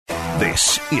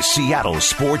This is Seattle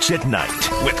Sports at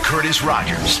Night with Curtis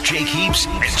Rogers, Jake Heaps,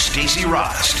 and Stacy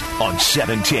Rost on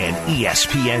 710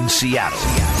 ESPN Seattle.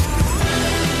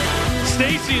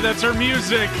 Stacy, that's our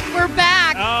music. We're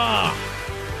back.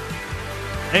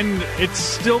 And it's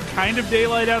still kind of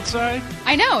daylight outside.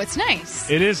 I know, it's nice.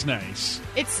 It is nice.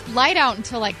 It's light out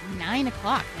until like 9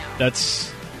 o'clock now.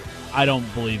 I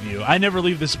don't believe you. I never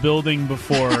leave this building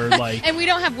before like. And we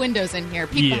don't have windows in here.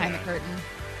 Peek behind the curtain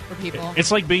for people.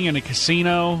 It's like being in a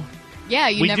casino. Yeah,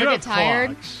 you never get tired.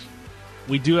 Clocks.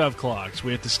 We do have clocks.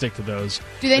 We have to stick to those.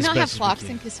 Do they not have clocks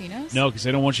in casinos? No, because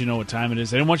they don't want you to know what time it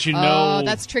is. They don't want you to know. Oh,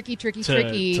 that's tricky.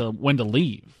 To when to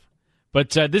leave. But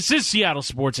this is Seattle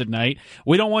Sports at Night.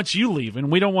 We don't want you leaving.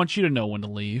 We don't want you to know when to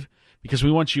leave because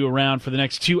we want you around for the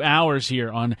next 2 hours here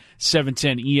on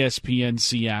 710 ESPN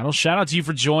Seattle. Shout out to you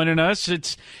for joining us.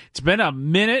 It's been a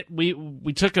minute. We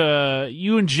took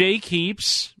you and Jake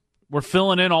Heaps were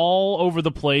filling in all over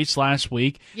the place last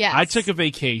week. Yes. I took a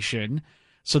vacation.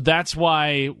 So that's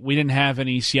why we didn't have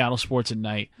any Seattle Sports at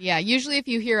Night. Yeah, usually if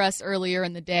you hear us earlier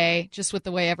in the day, just with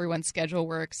the way everyone's schedule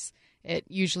works, it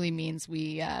usually means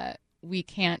we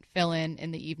can't fill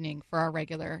in the evening for our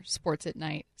regular Sports at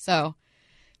Night. So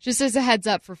just as a heads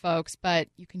up for folks, but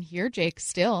you can hear Jake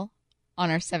still on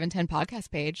our 710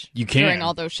 podcast page. You can. During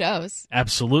all those shows.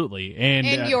 Absolutely. And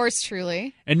yours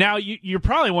truly. And now you're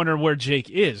probably wondering where Jake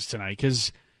is tonight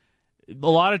because a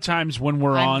lot of times when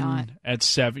we're not. At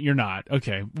 7, you're not.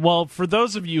 Okay. Well, for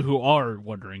those of you who are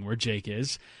wondering where Jake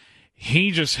is, he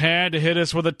just had to hit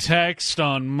us with a text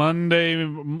on Monday,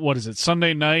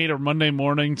 Sunday night or Monday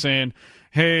morning saying,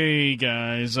 hey,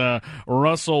 guys,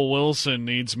 Russell Wilson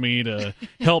needs me to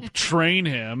help train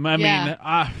him. I mean,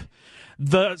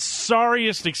 the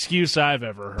sorriest excuse I've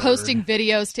ever heard. Posting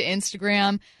videos to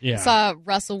Instagram. Yeah. Saw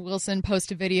Russell Wilson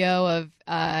post a video of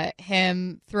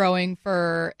him throwing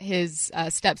for his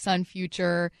stepson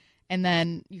Future, and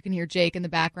then you can hear Jake in the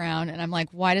background, and I'm like,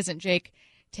 why doesn't Jake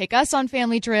take us on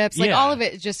family trips? Like, all of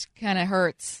it just kind of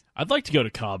hurts. I'd like to go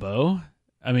to Cabo.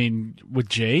 I mean, with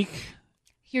Jake.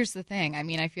 Here's the thing. I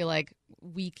mean, I feel like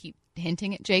we keep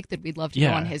hinting at Jake that we'd love to go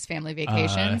on his family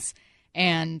vacations,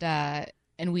 and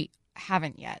we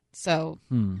haven't yet. So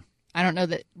I don't know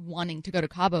that wanting to go to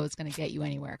Cabo is going to get you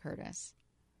anywhere, Curtis.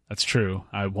 That's true.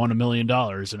 I won $1 million,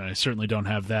 and I certainly don't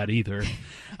have that either.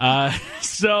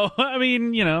 So, I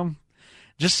mean,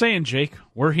 just saying, Jake,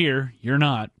 we're here. You're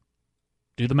not.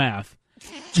 Do the math.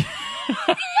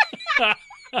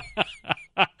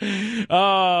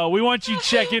 We want you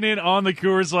checking in on the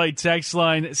Coors Light text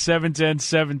line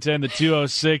 710-710, the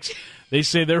 206. They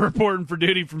say they're reporting for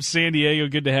duty from San Diego.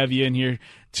 Good to have you in here,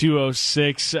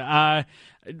 206.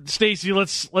 Stacy,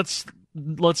 let's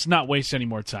not waste any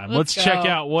more time. Let's check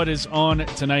out what is on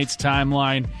tonight's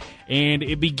timeline. And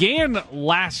it began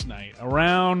last night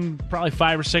around probably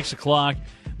 5 or 6 o'clock.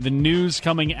 The news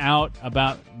coming out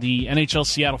about the NHL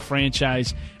Seattle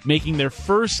franchise making their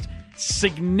first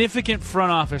significant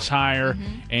front office hire,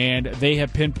 and they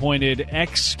have pinpointed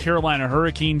ex-Carolina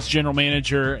Hurricanes general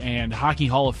manager and Hockey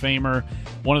Hall of Famer,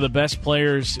 one of the best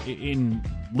players in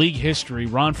league history,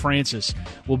 Ron Francis,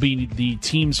 will be the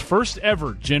team's first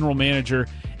ever general manager.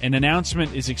 An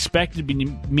announcement is expected to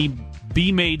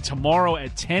be made tomorrow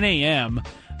at 10 a.m.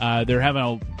 They're having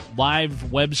a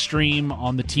live web stream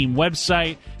on the team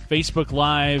website, Facebook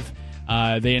Live.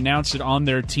 They announced it on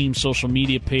their team social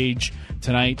media page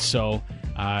tonight, so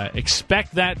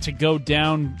expect that to go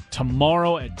down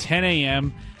tomorrow at 10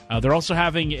 a.m. They're also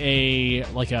having a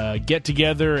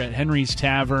get-together at Henry's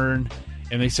Tavern,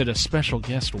 and they said a special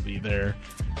guest will be there.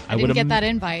 I didn't get that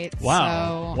invite.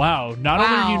 Wow. So. Wow. Not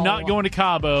only are you not going to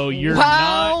Cabo, you're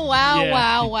not.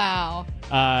 Wow.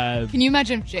 Can you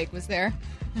imagine if Jake was there?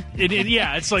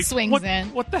 It's like, swings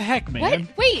in. What the heck, man?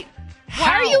 Wait.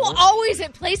 Why are you always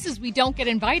at places we don't get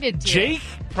invited to? Jake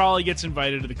probably gets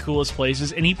invited to the coolest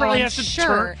places, and he probably has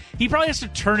to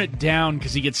turn it down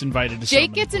because he gets invited to.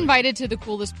 Jake gets invited to the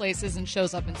coolest places and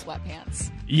shows up in sweatpants.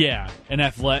 Yeah, and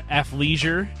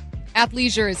athleisure.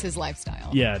 Athleisure is his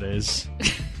lifestyle. Yeah, it is.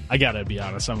 I gotta be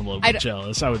honest, I'm a little bit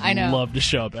jealous. I would love to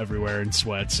show up everywhere in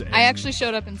sweats. I actually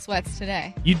showed up in sweats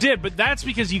today. You did, but that's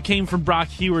because you came from Brock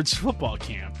Heward's football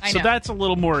camp. I know. So that's a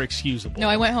little more excusable. No,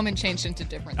 I went home and changed into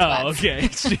different sweats. Oh, okay.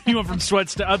 So you went from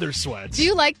sweats to other sweats. Do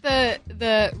you like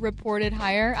the reported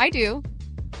hire? I do.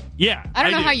 Yeah. I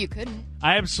don't know how you couldn't.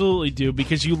 I absolutely do,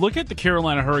 because you look at the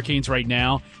Carolina Hurricanes right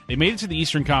now, they made it to the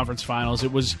Eastern Conference Finals.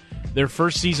 It was their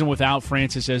first season without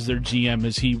Francis as their GM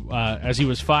as he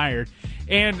was fired.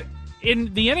 And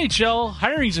in the NHL,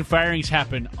 hirings and firings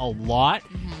happen a lot.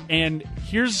 Mm-hmm. And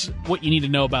here's what you need to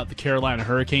know about the Carolina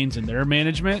Hurricanes and their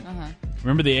management.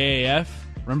 Remember the AAF?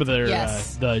 Remember their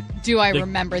Yes. the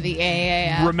remember the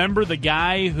AAF? Remember the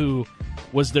guy who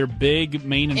was their big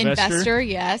main investor?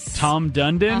 Yes. Tom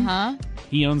Dundon. Uh-huh.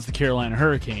 He owns the Carolina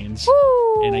Hurricanes.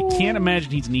 Woo! And I can't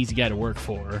imagine he's an easy guy to work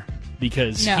for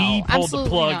because No, he pulled the absolutely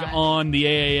plug not. on the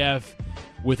AAF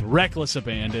with reckless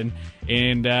abandon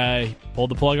and he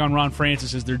pulled the plug on Ron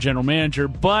Francis as their general manager.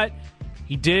 But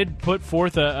he did put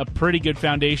forth a pretty good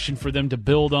foundation for them to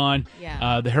build on.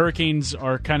 Yeah. The Hurricanes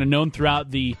are kind of known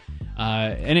throughout the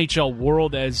NHL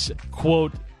world as,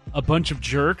 quote, a bunch of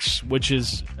jerks, which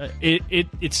is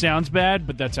it sounds bad,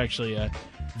 but that's actually a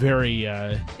very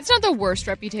It's not the worst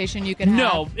reputation you can have.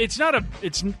 no, it's not a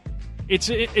it's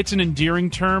an endearing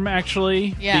term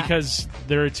actually, Yeah. because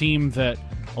they're a team that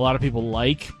a lot of people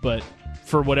like, but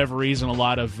for whatever reason, a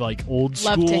lot of like old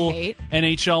Love to school hate.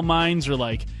 NHL minds are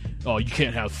like, oh, you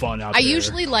can't have fun out I there.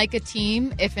 usually like a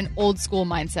team if an old school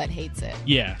mindset hates it.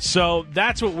 Yeah, so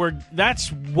that's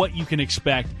what you can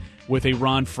expect with a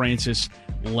Ron Francis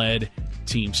led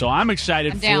team. So I'm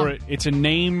excited I'm for down. it. It's a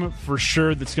name for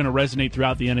sure that's going to resonate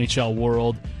throughout the NHL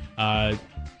world.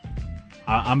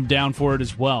 I'm down for it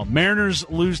as well. Mariners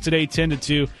lose today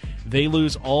 10-2. They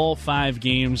lose all 5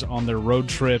 games on their road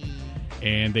trip,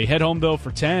 and they head home though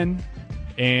for 10.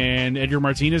 And Edgar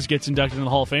Martinez gets inducted in the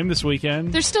Hall of Fame this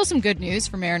weekend. There's still some good news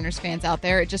for Mariners fans out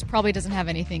there. It just probably doesn't have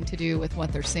anything to do with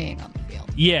what they're seeing on the field.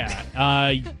 Yeah,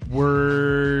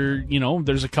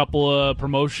 there's a couple of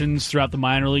promotions throughout the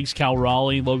minor leagues. Cal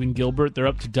Raleigh, Logan Gilbert, they're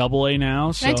up to Double-A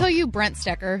now. So Can I tell you, Brent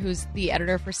Stecker, who's the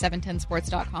editor for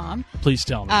 710sports.com, please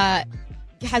tell me.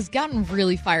 has gotten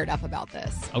really fired up about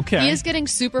this. Okay. He is getting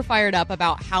super fired up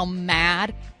about how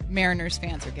mad Mariners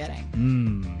fans are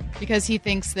getting. Because he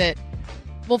thinks that,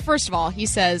 well, first of all, he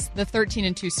says the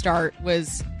 13-2 start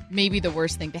was maybe the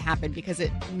worst thing to happen because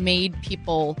it made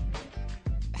people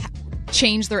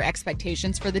change their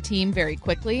expectations for the team very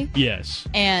quickly. Yes.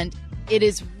 And it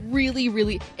is really,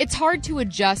 really, it's hard to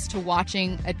adjust to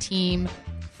watching a team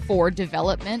for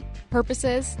development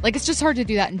purposes. Like, it's just hard to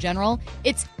do that in general.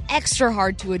 It's extra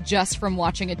hard to adjust from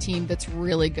watching a team that's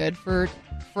really good for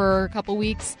a couple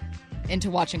weeks into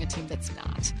watching a team that's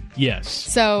not. Yes.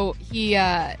 So he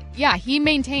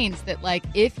maintains that, like,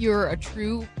 if you're a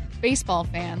true baseball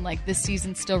fan, like, this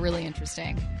season's still really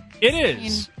interesting. It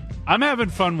is. I'm having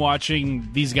fun watching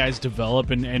these guys develop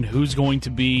and who's going to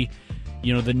be,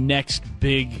 the next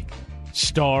big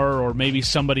star or maybe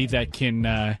somebody that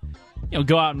can,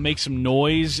 go out and make some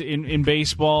noise in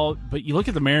baseball. But you look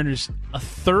at the Mariners, a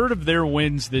third of their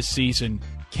wins this season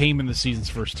came in the season's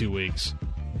first 2 weeks.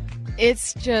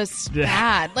 It's just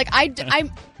bad. Like, I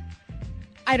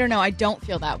don't know. I don't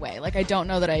feel that way. Like, I don't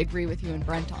know that I agree with you and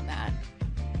Brent on that.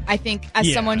 I think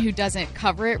as someone who doesn't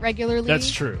cover it regularly,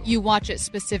 that's true. You watch it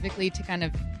specifically to kind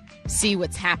of see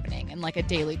what's happening in like a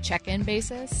daily check-in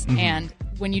basis. Mm-hmm. And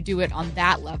when you do it on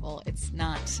that level, it's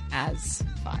not as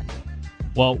fun.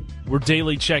 Well, we're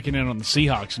daily checking in on the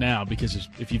Seahawks now because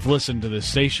if you've listened to this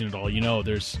station at all,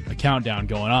 there's a countdown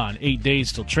going on. 8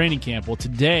 days till training camp. Well,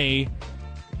 today,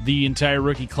 the entire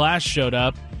rookie class showed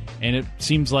up, and it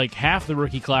seems like half the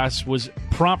rookie class was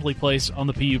promptly placed on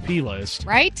the PUP list.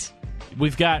 Right?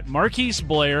 We've got Marquise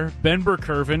Blair, Ben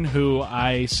Burkervin, who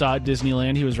I saw at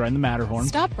Disneyland. He was riding the Matterhorn.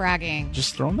 Stop bragging.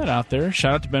 Just throwing that out there.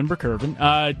 Shout out to Ben Burkervin.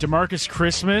 DeMarcus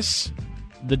Christmas,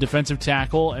 the defensive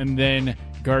tackle, and then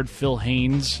guard Phil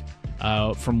Haynes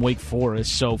from Wake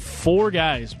Forest. So 4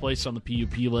 guys placed on the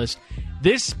PUP list.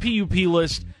 This PUP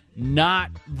list, not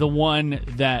the one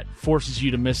that forces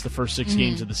you to miss the first 6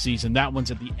 games of the season. That one's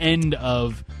at the end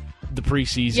of the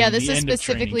preseason. Yeah, this the is end of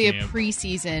specifically a training camp.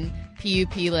 preseason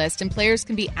PUP list, and players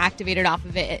can be activated off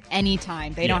of it at any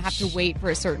time. They don't have to wait for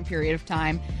a certain period of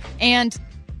time. And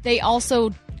they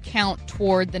also count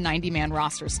toward the 90-man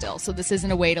roster still. So this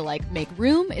isn't a way to, like, make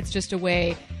room. It's just a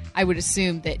way, I would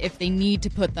assume, that if they need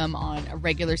to put them on a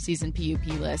regular season PUP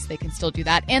list, they can still do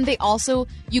that. And they also,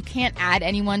 you can't add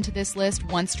anyone to this list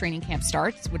once training camp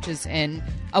starts, which is in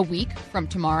a week from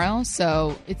tomorrow.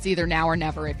 So it's either now or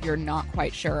never if you're not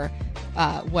quite sure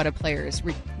what a player's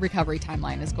recovery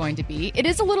timeline is going to be. It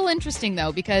is a little interesting,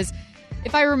 though, because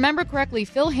if I remember correctly,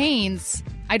 Phil Haynes,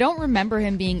 I don't remember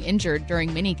him being injured during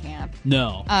minicamp.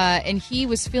 No. And he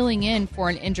was filling in for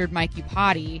an injured Mike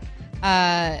Upati.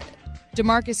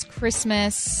 DeMarcus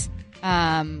Christmas,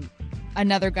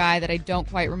 another guy that I don't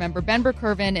quite remember. Ben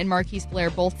Burkervin and Marquise Blair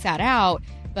both sat out,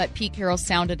 but Pete Carroll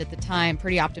sounded at the time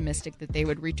pretty optimistic that they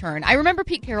would return. I remember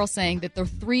Pete Carroll saying that the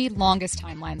 3 longest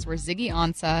timelines were Ziggy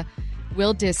Ansah,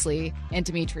 Will Dissly, and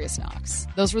Demetrius Knox.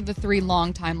 Those were the 3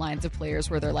 long timelines of players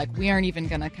where they're like, we aren't even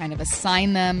going to kind of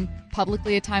assign them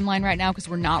publicly a timeline right now because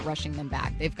we're not rushing them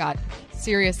back. They've got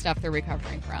serious stuff they're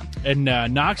recovering from. And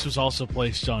Knox was also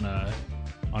placed on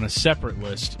a separate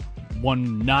list,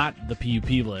 one not the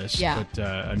PUP list, but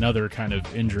another kind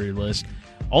of injury list.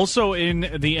 Also in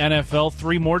the NFL,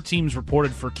 3 more teams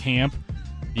reported for camp.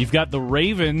 You've got the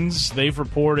Ravens. They've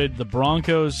reported the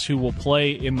Broncos, who will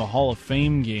play in the Hall of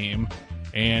Fame game,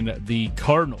 and the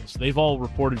Cardinals. They've all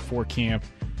reported for camp.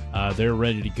 They're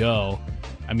ready to go.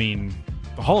 I mean,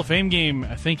 the Hall of Fame game,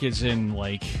 I think, is in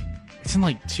like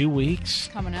 2 weeks.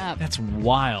 Coming up. That's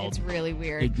wild. It's really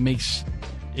weird. It makes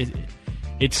it.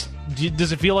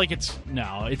 Does it feel like it's?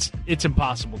 No, it's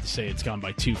impossible to say it's gone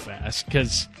by too fast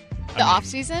because the off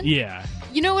season. Yeah,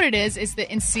 you know what it is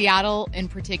that in Seattle in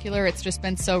particular, it's just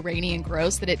been so rainy and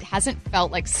gross that it hasn't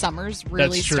felt like summer's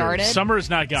really That's true. started. Summer's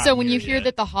not gotten. So when you here hear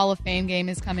that the Hall of Fame game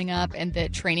is coming up and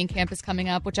that training camp is coming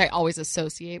up, which I always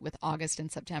associate with August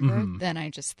and September, then I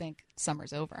just think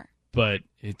summer's over. But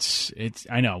it's.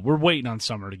 I know we're waiting on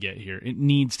summer to get here. It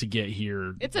needs to get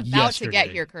here. It's about yesterday. to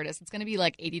get here, Curtis. It's going to be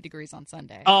like 80 degrees on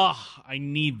Sunday. Oh, I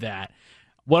need that.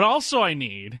 What also I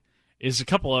need is a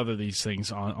couple other these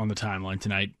things on the timeline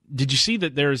tonight. Did you see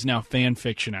that there is now fan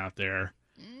fiction out there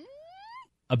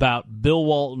about Bill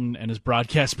Walton and his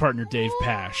broadcast partner Dave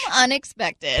Pasch?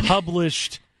 Unexpected.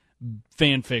 Published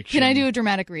fan fiction. Can I do a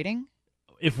dramatic reading?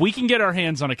 If we can get our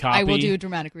hands on a copy, I will do a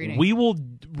dramatic reading. We will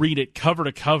read it cover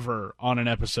to cover on an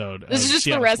episode. This is just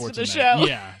Seattle the rest Sports of the Tonight. show.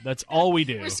 Yeah, that's all we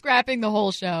do. We're scrapping the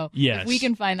whole show. Yes. If we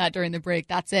can find that during the break,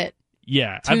 that's it.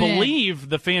 Yeah, Tune I in. believe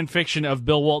the fan fiction of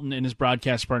Bill Walton and his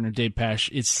broadcast partner Dave Pasch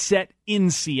is set in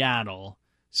Seattle.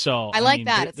 So I like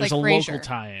that. It's there's like a Frasier. local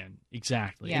tie-in.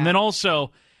 Exactly. Yeah. And then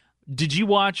also, did you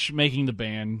watch Making the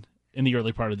Band in the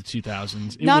early part of the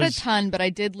 2000s? Not a ton, but I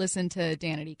did listen to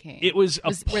Danity Kane. It was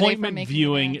were they from appointment Making the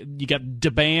viewing. Band? You got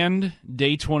DeBand,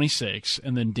 Day 26,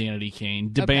 and then Danity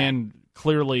Kane. DeBand,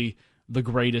 clearly the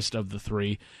greatest of the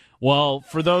 3. Well,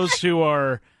 for those who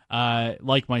are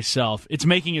like myself, it's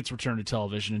making its return to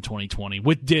television in 2020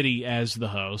 with Diddy as the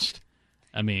host.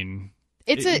 I mean,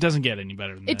 it doesn't get any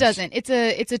better than this. It doesn't. It's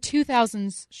a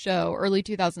 2000s show, early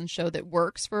 2000s show that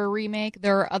works for a remake.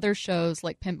 There are other shows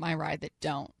like Pimp My Ride that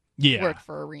don't work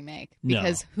for a remake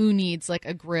because who needs like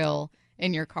a grill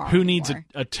in your car? Who anymore? needs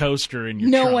a toaster in your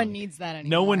No trunk? one needs that anymore.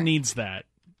 No one needs that.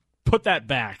 Put that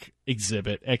back,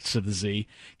 Exhibit X to the Z.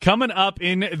 Coming up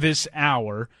in this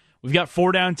hour, we've got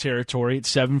 4 Down Territory at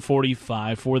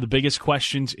 7:45 for the biggest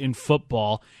questions in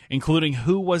football, including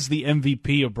who was the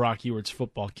MVP of Brock Ewart's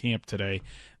football camp today.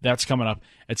 That's coming up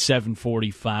at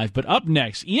 7:45. But up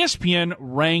next, ESPN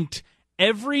ranked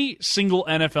every single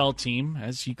NFL team,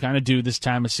 as you kind of do this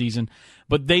time of season,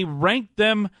 but they ranked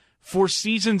them for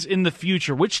seasons in the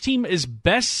future. Which team is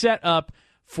best set up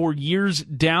for years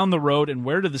down the road, and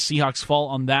where do the Seahawks fall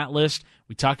on that list?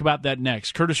 We talk about that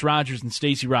next. Curtis Rogers and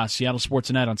Stacy Rost, Seattle Sports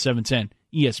Tonight on 710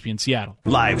 ESPN Seattle.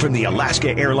 Live from the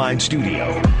Alaska Airlines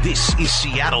studio, this is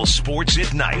Seattle Sports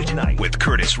at Night with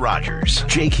Curtis Rogers,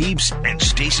 Jake Heaps, and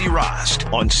Stacy Rost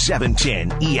on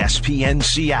 710 ESPN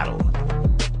Seattle.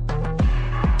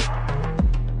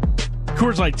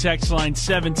 Coors Light text line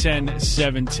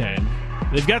 710-710.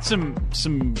 They've got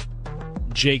some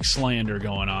Jake slander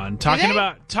going on. Talking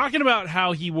about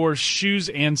how he wore shoes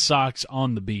and socks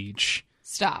on the beach.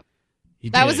 Stop. He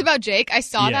That did. was about Jake. I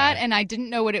saw Yeah. that and I didn't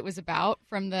know what it was about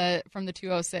from the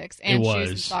 206 and It shoes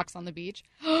and was. socks on the beach.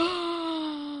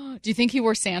 Do you think he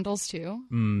wore sandals too?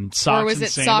 Socks Or was and it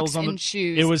sandals socks on the, and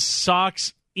shoes? It was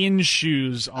socks in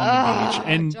shoes on the beach.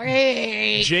 And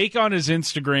Jake. Jake on his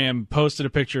Instagram posted a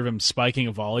picture of him spiking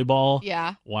a volleyball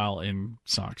Yeah. while in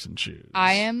socks and shoes.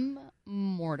 I am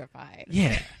mortified.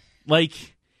 Yeah.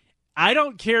 Like, I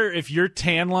don't care if your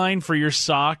tan line for your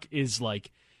sock is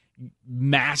like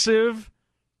massive.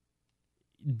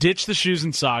 Ditch the shoes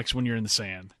and socks when you're in the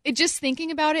sand. Just thinking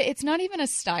about it, it's not even a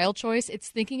style choice. It's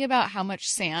thinking about how much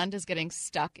sand is getting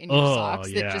stuck in your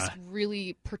socks yeah. that just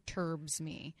really perturbs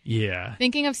me. Yeah.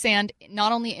 Thinking of sand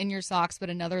not only in your socks, but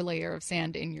another layer of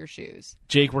sand in your shoes.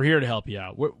 Jake, we're here to help you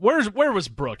out. Where was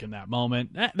Brooke in that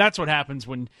moment? That's what happens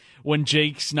when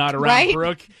Jake's not around. Right?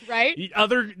 Brooke. Right?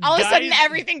 Other All guys, of a sudden,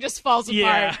 everything just falls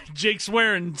yeah, apart. Jake's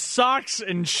wearing socks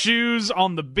and shoes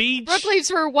on the beach. Brooke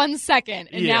leaves for 1 second,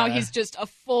 and now Yeah. he's just a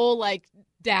full, like,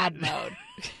 dad mode.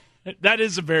 That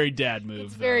is a very dad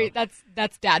move.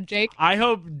 That's dad Jake. I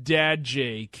hope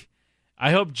Jake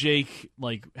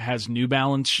like has New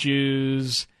Balance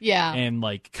shoes. Yeah. And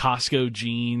like Costco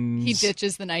jeans. He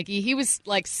ditches the Nike. He was,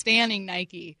 like, standing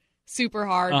Nike super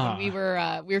hard when we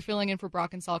were filling in for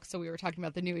Brock and Salk, so we were talking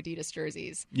about the new Adidas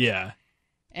jerseys. Yeah.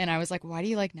 And I was like, why do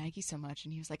you like Nike so much?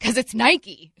 And he was like, because it's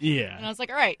Nike. Yeah. And I was like,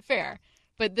 all right, fair.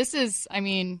 But this is a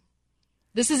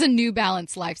New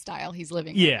Balance lifestyle he's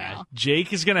living right now.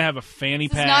 Jake is going to have a fanny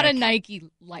pack. It's not a Nike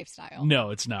lifestyle. No,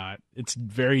 it's not. It's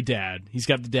very dad. He's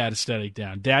got the dad aesthetic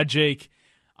down. Dad Jake,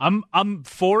 I'm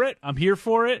for it. I'm here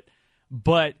for it.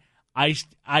 But I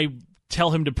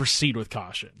tell him to proceed with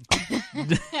caution.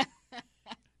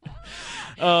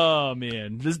 Oh,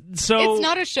 man. So it's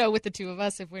not a show with the two of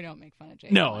us if we don't make fun of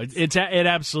Jake. No, it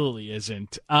absolutely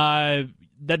isn't.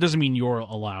 That doesn't mean you're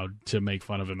allowed to make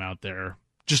fun of him out there.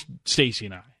 Just Stacy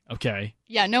and I, okay?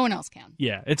 Yeah, no one else can.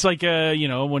 Yeah, it's like,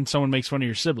 when someone makes fun of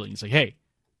your sibling, it's like, hey,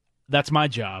 that's my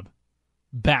job.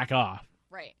 Back off.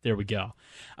 Right. There we go.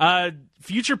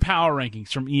 Future power rankings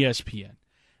from ESPN.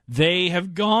 They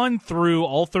have gone through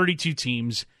all 32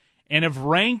 teams and have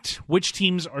ranked which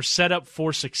teams are set up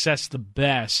for success the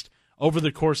best over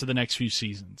the course of the next few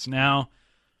seasons. Now,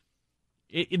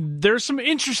 there's some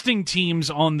interesting teams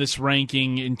on this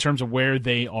ranking in terms of where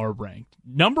they are ranked.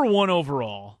 Number 1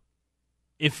 overall,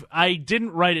 if I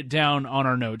didn't write it down on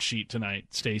our note sheet tonight,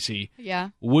 Stacy,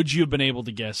 would you have been able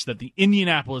to guess that the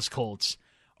Indianapolis Colts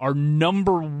are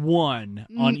number 1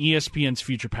 on ESPN's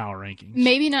future power rankings?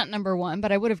 Maybe not number 1,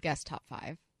 but I would have guessed top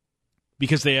 5.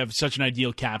 Because they have such an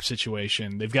ideal cap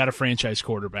situation. They've got a franchise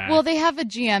quarterback. Well, they have a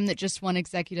GM that just won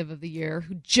Executive of the Year,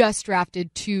 who just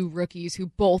drafted 2 rookies who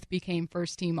both became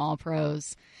first-team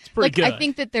All-Pros. It's pretty good. I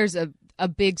think that there's a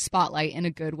big spotlight in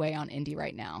a good way on Indy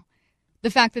right now.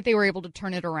 The fact that they were able to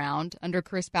turn it around under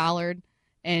Chris Ballard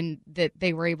and that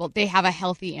they have a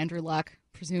healthy Andrew Luck,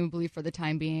 presumably for the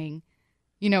time being.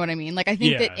 You know what I mean? Like, I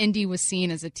think that Indy was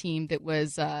seen as a team that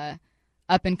was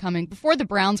up and coming before the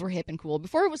Browns were hip and cool.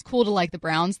 Before it was cool to like the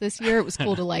Browns this year, it was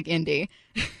cool to like Indy.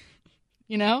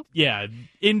 You know? Yeah,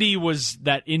 Indy was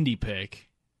that Indy pick.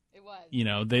 It was. You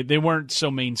know, they weren't so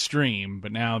mainstream,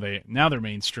 but now they're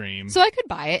mainstream. So I could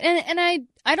buy it, and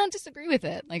I don't disagree with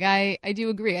it. Like I do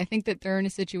agree. I think that they're in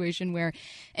a situation where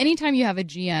anytime you have a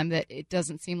GM that it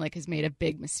doesn't seem like has made a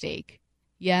big mistake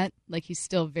yet, like he's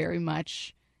still very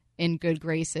much in good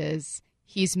graces.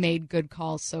 He's made good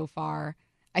calls so far.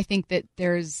 I think that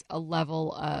there's a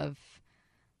level of,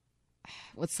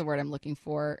 what's the word I'm looking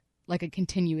for? Like a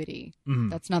continuity. Mm-hmm.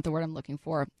 That's not the word I'm looking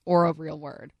for, or a real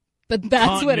word. But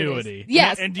that's continuity. What it is.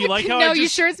 Yes. And do you like how no, you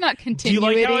sure it's not continuity?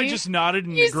 Do you like how I just nodded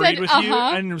and agreed with you?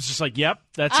 And it was just like, yep,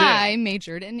 that's it. I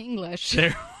majored in English.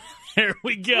 There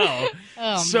we go.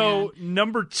 So,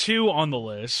 number 2 on the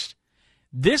list,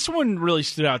 this one really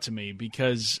stood out to me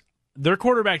because their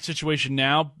quarterback situation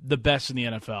now, the best in the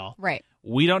NFL. Right.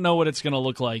 We don't know what it's going to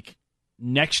look like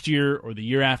next year or the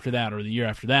year after that or the year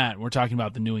after that. We're talking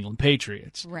about the New England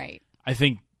Patriots. Right. I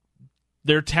think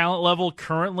their talent level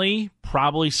currently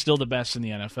probably still the best in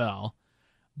the NFL,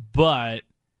 but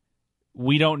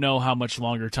we don't know how much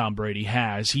longer Tom Brady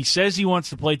has. He says he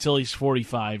wants to play till he's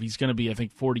 45. He's going to be, I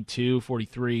think, 42,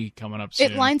 43 coming up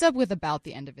soon. It lines up with about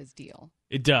the end of his deal.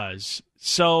 It does.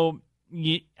 So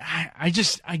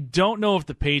I don't know if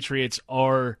the Patriots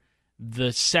are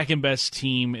the second best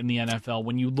team in the NFL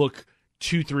when you look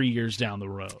 2-3 years down the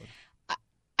road.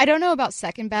 I don't know about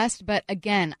second best, but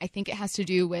again, I think it has to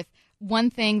do with one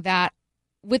thing that,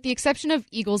 with the exception of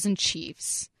Eagles and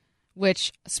Chiefs,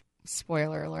 which,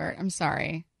 spoiler alert, I'm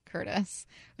sorry, Curtis,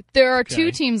 there are 2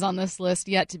 teams on this list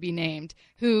yet to be named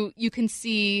who you can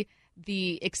see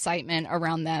the excitement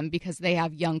around them because they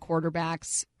have young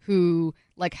quarterbacks who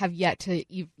have yet to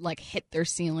hit their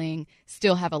ceiling,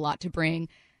 still have a lot to bring.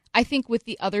 I think with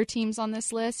the other teams on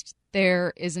this list,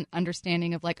 there is an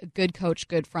understanding of a good coach,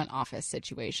 good front office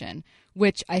situation,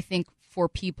 which I think for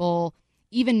people,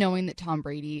 even knowing that Tom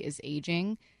Brady is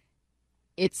aging,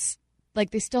 it's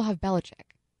they still have Belichick.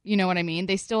 You know what I mean?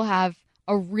 They still have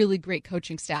a really great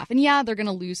coaching staff. And yeah, they're going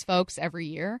to lose folks every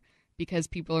year because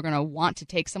people are going to want to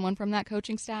take someone from that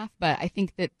coaching staff. But I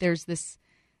think that there's this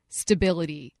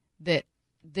stability that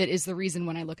is the reason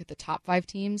when I look at the top 5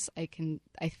 teams,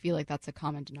 I feel like that's a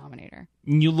common denominator.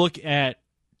 You look at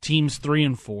teams 3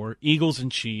 and 4, Eagles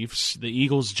and Chiefs. The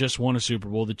Eagles just won a Super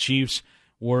Bowl. The Chiefs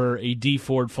were a D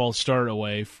Ford false start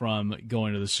away from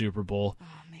going to the Super Bowl. Oh,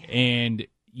 man. And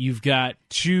you've got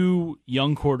 2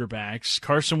 young quarterbacks.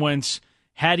 Carson Wentz,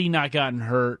 had he not gotten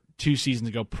hurt 2 seasons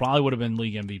ago, probably would have been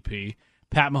league MVP.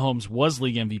 Pat Mahomes was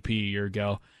league MVP a year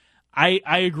ago. I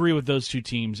agree with those 2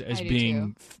 teams as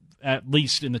being at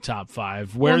least in the top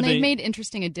 5. Where they've made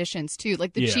interesting additions, too.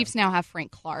 The Chiefs now have Frank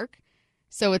Clark.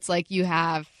 So it's you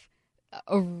have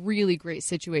a really great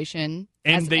situation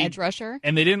as an edge rusher.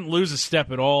 And they didn't lose a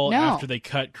step at all after they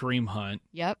cut Kareem Hunt.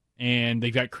 Yep. and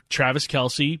they've got Travis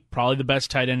Kelce, probably the best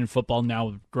tight end in football now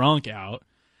with Gronk out.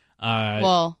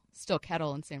 Well, still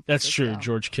Kettle in San Francisco. That's true.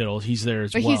 George Kittle, he's there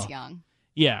as well. But he's young.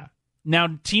 Yeah.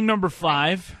 Now, team number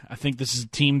 5, I think this is a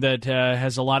team that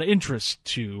has a lot of interest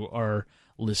to our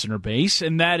listener base,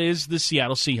 and that is the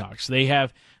Seattle Seahawks. They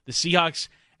have the Seahawks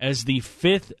as the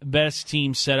 5th best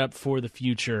team set up for the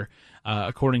future,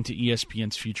 according to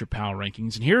ESPN's Future Power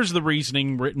Rankings. And here's the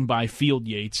reasoning written by Field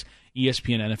Yates,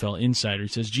 ESPN NFL insider. He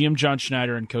says, GM John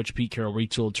Schneider and Coach Pete Carroll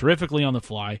retooled terrifically on the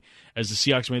fly as the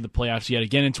Seahawks made the playoffs yet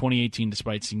again in 2018,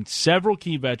 despite seeing several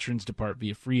key veterans depart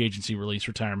via free agency, release,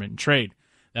 retirement, and trade.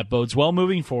 That bodes well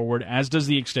moving forward, as does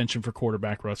the extension for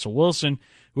quarterback Russell Wilson,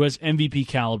 who has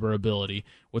MVP-caliber ability.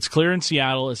 What's clear in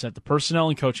Seattle is that the personnel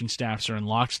and coaching staffs are in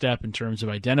lockstep in terms of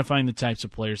identifying the types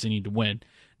of players they need to win.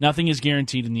 Nothing is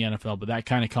guaranteed in the NFL, but that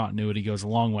kind of continuity goes a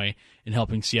long way in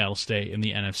helping Seattle stay in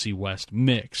the NFC West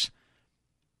mix.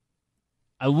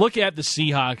 I look at the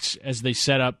Seahawks as they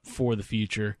set up for the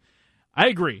future. I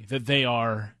agree that they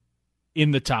are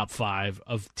in the top 5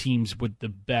 of teams with the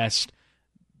best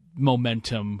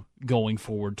momentum going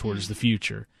forward towards the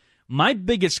future. My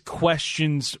biggest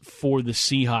questions for the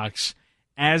Seahawks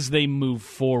as they move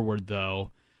forward,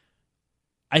 though,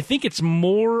 I think it's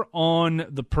more on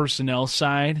the personnel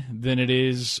side than it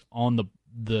is on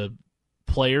the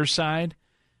player side,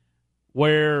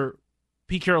 where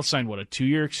Pete Carroll signed, a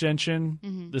 2-year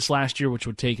extension this last year, which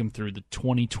would take him through the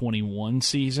 2021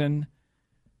 season.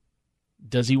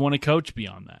 Does he want to coach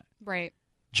beyond that? Right.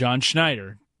 John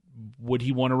Schneider, would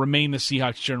he want to remain the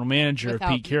Seahawks general manager if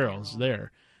Pete Carroll's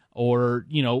there? Or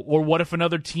what if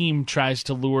another team tries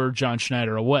to lure John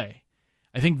Schneider away?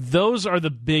 I think those are the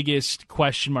biggest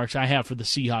question marks I have for the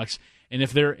Seahawks, and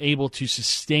if they're able to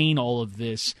sustain all of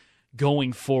this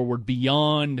going forward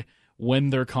beyond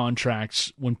when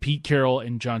Pete Carroll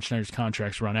and John Schneider's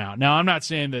contracts run out. Now, I'm not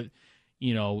saying that,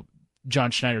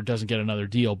 John Schneider doesn't get another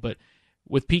deal, but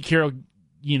with Pete Carroll,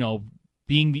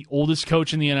 being the oldest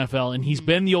coach in the NFL, and he's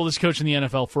been the oldest coach in the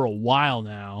NFL for a while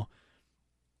now,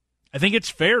 I think it's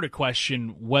fair to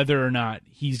question whether or not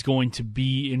he's going to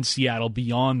be in Seattle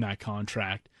beyond that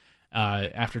contract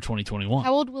after 2021.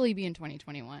 How old will he be in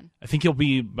 2021? I think he'll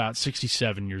be about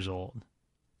 67 years old.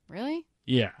 Really?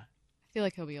 Yeah. I feel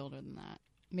like he'll be older than that.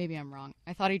 Maybe I'm wrong.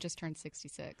 I thought he just turned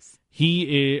 66.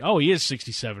 He is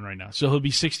 67 right now, so he'll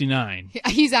be 69.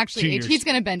 He's actually aged. He's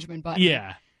going to Benjamin Button.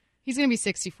 Yeah. He's going to be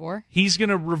 64. He's going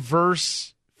to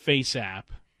reverse face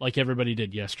app like everybody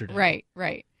did yesterday.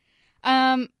 Right.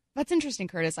 That's interesting,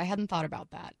 Curtis. I hadn't thought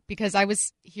about that because I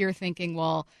was here thinking,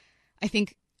 well, I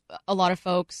think a lot of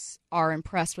folks are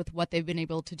impressed with what they've been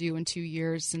able to do in 2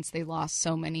 years since they lost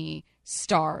so many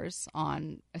stars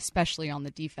especially on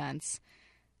the defense.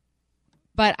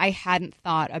 But I hadn't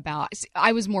thought about.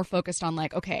 I was more focused on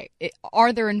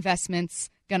are their investments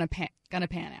gonna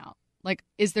pan out? Like,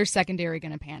 is their secondary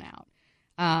gonna pan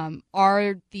out?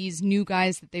 Are these new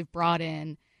guys that they've brought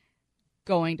in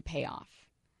going to pay off?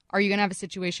 Are you gonna have a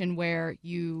situation where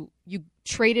you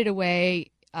traded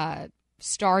away a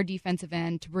star defensive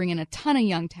end to bring in a ton of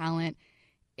young talent?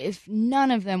 If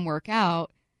none of them work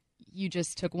out, you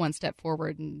just took one step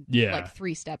forward and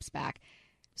 3 steps back.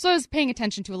 So I was paying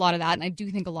attention to a lot of that, and I do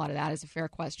think a lot of that is a fair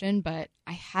question, but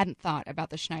I hadn't thought about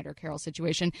the Schneider-Carroll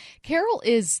situation. Carroll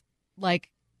is,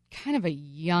 kind of a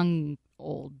young,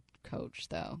 old coach,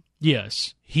 though.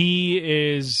 Yes, he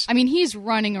is. I mean, he's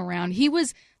running around. He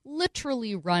was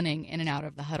literally running in and out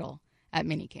of the huddle at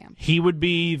minicamp. He would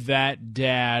be that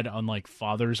dad on,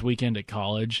 Father's Weekend at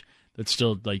college that's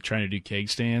still, trying to do keg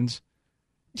stands.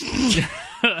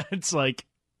 It's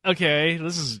okay,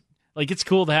 this is... it's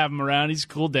cool to have him around. He's a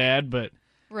cool dad, but...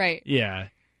 Right. Yeah.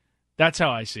 That's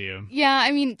how I see him. Yeah,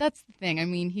 I mean, that's the thing. I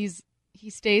mean, he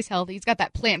stays healthy. He's got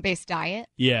that plant-based diet.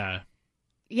 Yeah.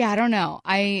 Yeah, I don't know.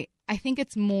 I think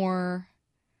it's more...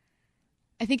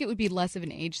 I think it would be less of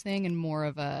an age thing and more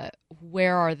of a,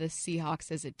 where are the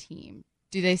Seahawks as a team?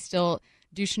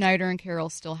 Do Schneider and Carroll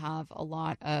still have a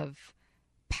lot of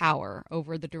power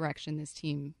over the direction this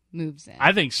team moves in?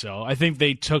 I think so. I think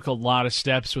they took a lot of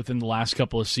steps within the last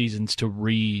couple of seasons to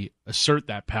reassert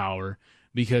that power,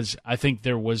 because I think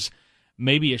there was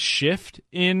maybe a shift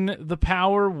in the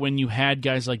power when you had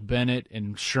guys like Bennett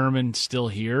and Sherman still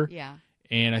here. Yeah.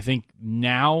 And I think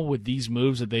now with these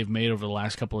moves that they've made over the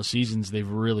last couple of seasons, they've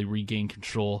really regained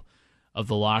control of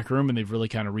the locker room, and they've really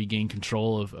kind of regained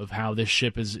control of how this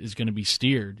ship is going to be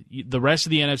steered. The rest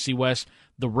of the NFC West,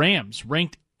 the Rams,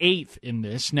 ranked 8th in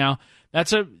this. Now,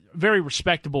 that's a very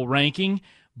respectable ranking,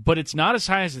 but it's not as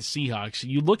high as the Seahawks.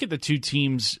 You look at the two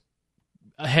teams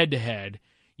head-to-head,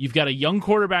 you've got a young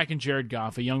quarterback in Jared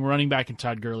Goff, a young running back in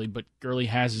Todd Gurley, but Gurley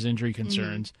has his injury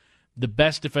concerns. the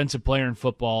best defensive player in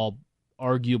football,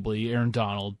 arguably Aaron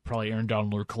Donald, probably Aaron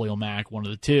Donald or Khalil Mack, one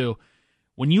of the two.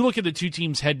 When you look at the two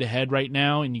teams head-to-head right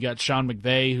now, and you got Sean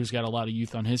McVay, who's got a lot of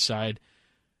youth on his side,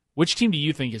 which team do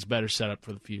you think is better set up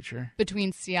for the future?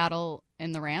 Between Seattle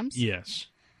and the Rams? Yes.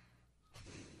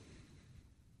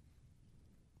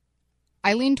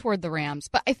 I lean toward the Rams,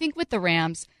 but I think with the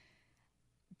Rams,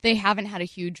 they haven't had a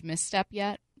huge misstep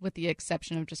yet, with the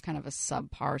exception of just kind of a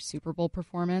subpar Super Bowl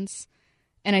performance.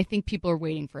 And I think people are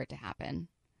waiting for it to happen.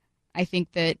 I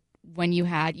think that when you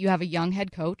have a young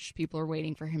head coach, people are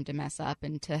waiting for him to mess up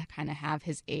and to kind of have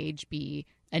his age be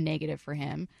a negative for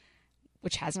him,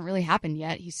 which hasn't really happened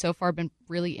yet. He's so far been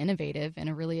really innovative and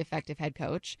a really effective head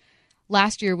coach.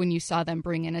 Last year, when you saw them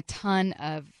bring in a ton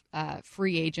of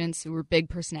free agents who were big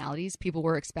personalities, people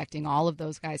were expecting all of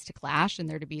those guys to clash and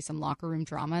there to be some locker room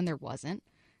drama, and there wasn't.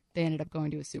 They ended up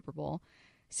going to a Super Bowl.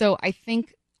 So I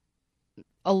think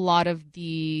a lot of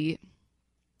the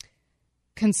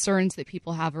concerns that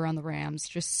people have around the Rams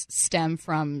just stem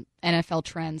from NFL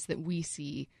trends that we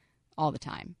see all the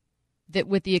time. That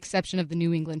with the exception of the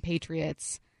New England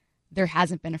Patriots, there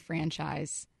hasn't been a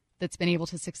franchise that's been able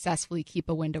to successfully keep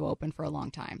a window open for a long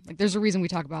time. Like, there's a reason we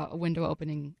talk about a window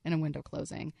opening and a window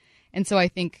closing. And so I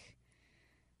think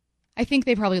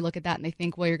they probably look at that and they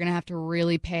think, well, you're going to have to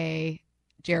really pay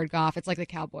Jared Goff. It's like the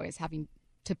Cowboys having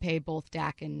to pay both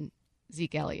Dak and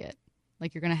Zeke Elliott.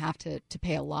 Like, you're going to have to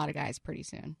pay a lot of guys pretty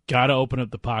soon. Got to open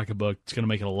up the pocketbook. It's going to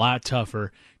make it a lot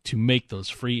tougher to make those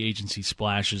free agency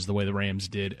splashes the way the Rams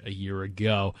did a year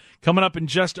ago. Coming up in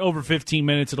just over 15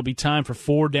 minutes, it'll be time for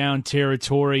 4 Down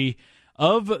Territory.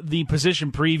 Of the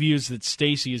position previews that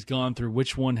Stacy has gone through,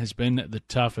 which one has been the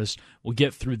toughest? We'll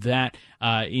get through that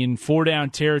in 4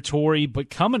 Down Territory. But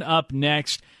coming up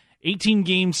next,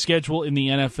 18-game schedule in the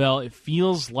NFL. It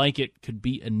feels like it could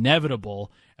be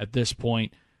inevitable at this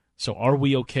point. So are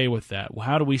we okay with that? Well,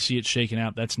 how do we see it shaking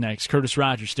out? That's next. Curtis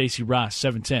Rogers, Stacy Rost,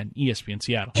 710 ESPN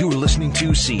Seattle. You're listening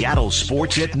to Seattle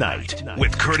Sports at Night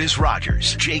with Curtis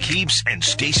Rogers, Jake Heaps, and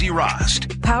Stacy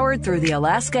Rost. Powered through the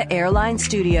Alaska Airlines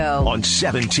Studio. On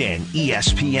 710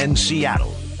 ESPN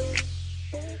Seattle.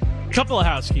 Couple of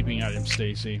housekeeping items,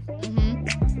 Stacy.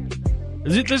 Mm-hmm.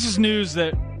 This is news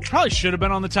that probably should have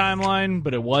been on the timeline,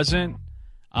 but it wasn't.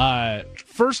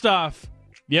 First off,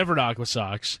 the Everett Aqua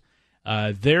Sox.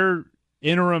 Their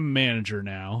interim manager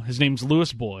now, his name's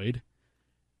Lewis Boyd,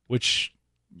 which,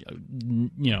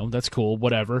 that's cool,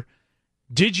 whatever.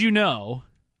 Did you know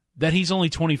that he's only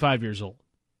 25 years old?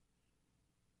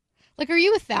 Like, are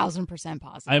you 1,000%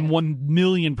 positive? I'm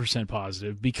 1,000,000%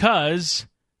 positive because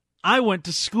I went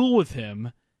to school with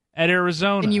him at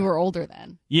Arizona. And you were older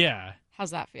then? Yeah.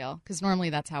 How's that feel? Because normally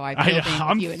that's how I feel.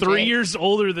 I'm 3 years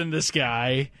older than this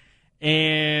guy.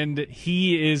 And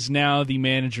he is now the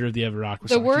manager of the Everett Aqua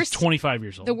Sox. He's 25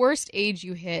 years old. The worst age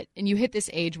you hit, and you hit this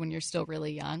age when you're still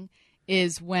really young,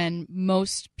 is when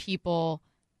most people,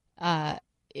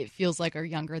 it feels like, are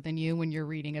younger than you when you're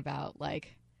reading about,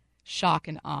 like, shock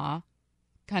and awe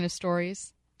kind of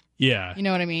stories. Yeah. You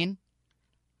know what I mean?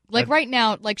 Like, right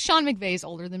now, like, Sean McVay's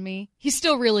older than me. He's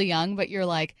still really young, but you're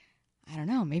like, I don't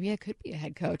know. Maybe I could be a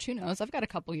head coach. Who knows? I've got a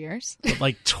couple years. But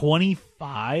like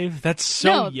 25? That's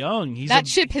so young. That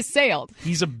ship has sailed.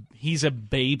 He's a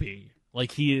baby.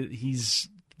 Like he's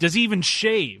does he even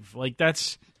shave? Like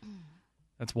that's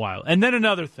wild. And then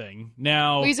another thing.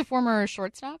 Now he's a former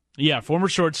shortstop? Yeah, former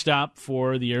shortstop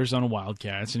for the Arizona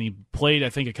Wildcats, and he played I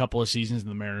think a couple of seasons in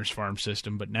the Mariners farm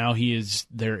system, but now he is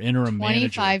their interim manager.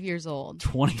 25 years old.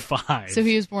 25. So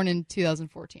he was born in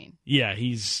 2014. Yeah,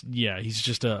 he's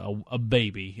just a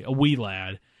baby, a wee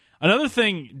lad. Another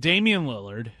thing, Damian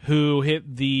Lillard, who hit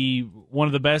one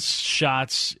of the best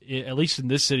shots, at least in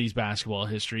this city's basketball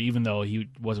history, even though he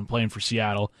wasn't playing for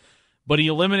Seattle, but he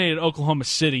eliminated Oklahoma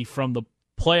City from the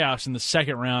playoffs in the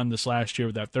second round this last year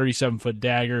with that 37-foot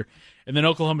dagger. And then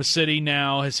Oklahoma City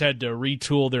now has had to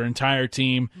retool their entire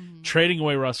team, trading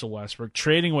away Russell Westbrook,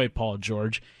 trading away Paul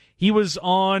George. He was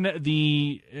on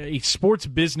a sports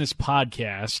business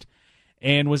podcast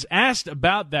and was asked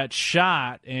about that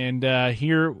shot, and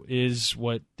here is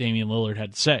what Damian Lillard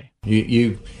had to say.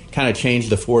 You kind of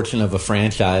changed the fortune of a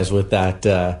franchise with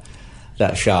that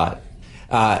shot.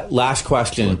 Last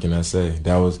question. What can I say?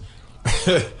 That was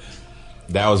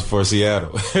that was for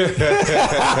Seattle.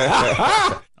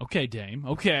 Okay, Dame.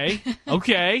 Okay.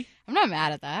 I'm not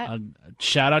mad at that.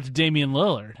 Shout out to Damian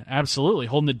Lillard. Absolutely.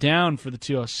 Holding it down for the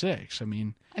 206. I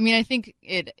mean, I think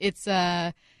it's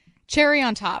a cherry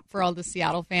on top for all the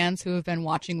Seattle fans who have been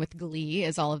watching with glee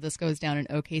as all of this goes down in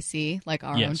OKC, like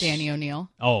our own Danny O'Neill.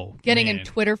 Oh, getting man. in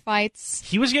Twitter fights.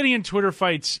 He was getting in Twitter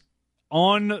fights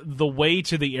on the way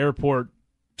to the airport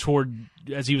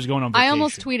as he was going on vacation. I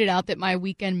almost tweeted out that my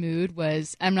weekend mood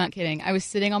was, I'm not kidding, I was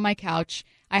sitting on my couch,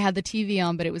 I had the TV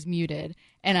on, but it was muted,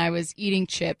 and I was eating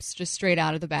chips just straight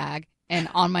out of the bag, and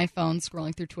on my phone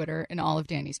scrolling through Twitter and all of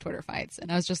Danny's Twitter fights,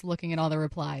 and I was just looking at all the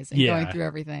replies and going through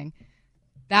everything.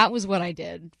 That was what I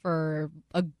did for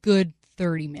a good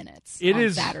 30 minutes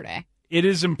on Saturday. It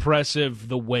is impressive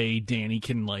the way Danny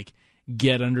can, like,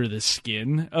 get under the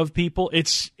skin of people.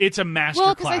 It's a master class.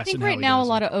 Well, because I think right now a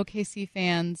lot of OKC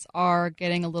fans are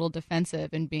getting a little defensive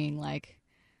and being like,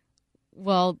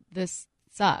 well, this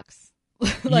sucks.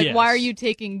 Like, why are you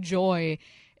taking joy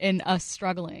in us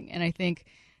struggling? And I think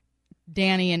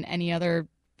Danny and any other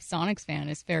Sonics fan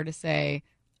is fair to say,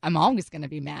 I'm always going to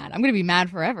be mad. I'm going to be mad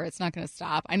forever. It's not going to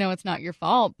stop. I know it's not your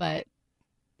fault, but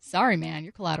sorry, man,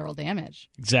 you're collateral damage.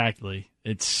 Exactly.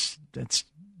 It's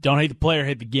don't hate the player,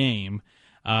 hate the game.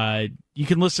 You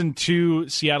can listen to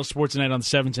Seattle Sports Tonight on the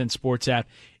 710 Sports app.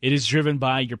 It is driven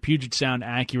by your Puget Sound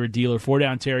Acura dealer.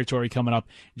 4-down territory coming up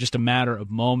in just a matter of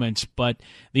moments. But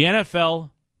the NFL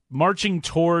marching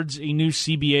towards a new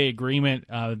CBA agreement.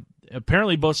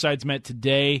 Apparently both sides met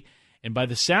today, and by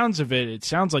the sounds of it, it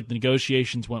sounds like the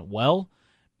negotiations went well,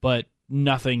 but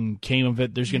nothing came of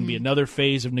it. There's going to be another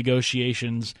phase of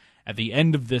negotiations at the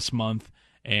end of this month,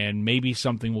 and maybe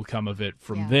something will come of it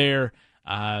from there.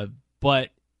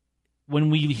 But when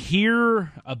we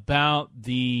hear about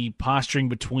the posturing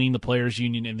between the players'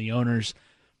 union and the owners,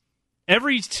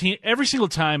 every single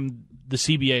time the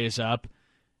CBA is up,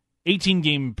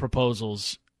 18-game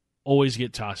proposals always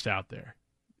get tossed out there.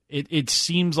 It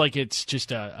seems like it's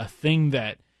just a thing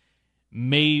that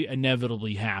may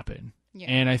inevitably happen. Yeah.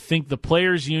 And I think the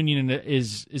players' union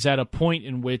is at a point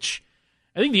in which,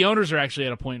 I think the owners are actually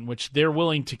at a point in which they're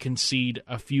willing to concede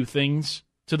a few things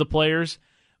to the players,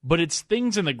 but it's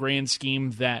things in the grand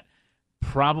scheme that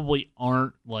probably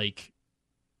aren't like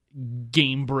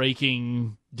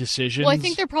game-breaking decisions. Well, I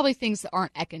think they're probably things that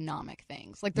aren't economic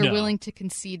things. Like they're willing to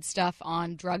concede stuff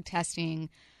on drug testing,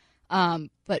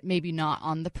 but maybe not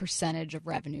on the percentage of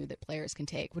revenue that players can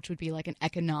take, which would be like an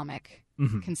economic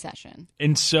concession.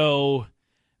 And so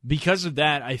because of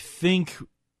that, I think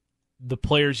the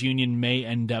players' union may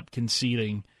end up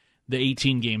conceding the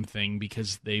 18-game thing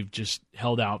because they've just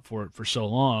held out for it for so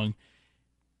long.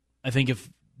 I think if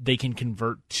they can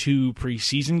convert 2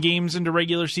 preseason games into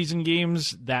regular season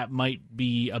games, that might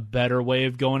be a better way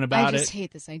of going about it. I just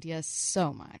hate this idea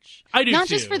so much. I do Not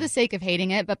too. Just for the sake of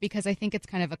hating it, but because I think it's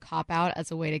kind of a cop-out as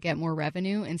a way to get more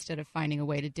revenue instead of finding a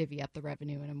way to divvy up the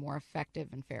revenue in a more effective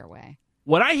and fair way.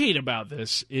 What I hate about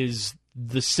this is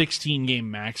the 16-game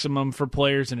maximum for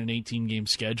players in an 18-game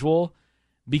schedule.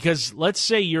 Because let's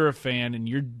say you're a fan and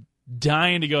you're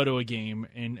dying to go to a game,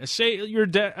 and say you're a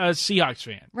Seahawks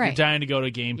fan. Right. You're dying to go to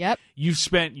a game. Yep. You've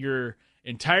spent your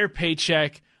entire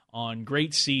paycheck on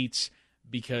great seats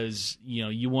because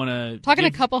you want to talking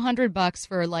a couple $100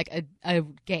 for like a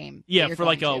game. Yeah, for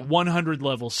like a 100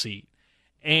 level seat,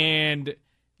 and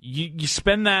you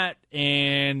spend that,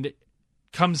 and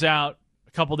comes out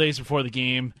a couple days before the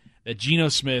game that Geno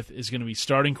Smith is going to be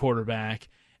starting quarterback.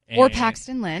 Or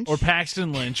Paxton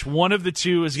Lynch. One of the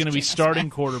two is going to be starting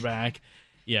quarterback.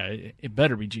 Yeah, it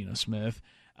better be Geno Smith.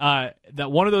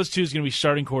 That one of those two is going to be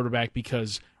starting quarterback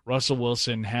because Russell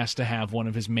Wilson has to have one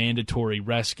of his mandatory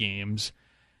rest games.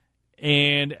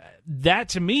 And that,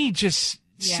 to me, just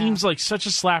seems like such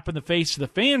a slap in the face to the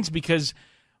fans, because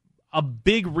a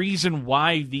big reason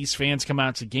why these fans come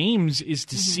out to games is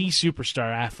to see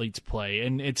superstar athletes play.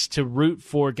 And it's to root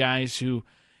for guys who,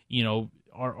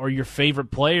 are your favorite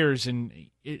players, and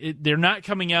they're not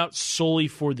coming out solely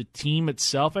for the team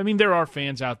itself. I mean, there are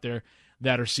fans out there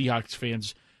that are Seahawks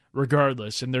fans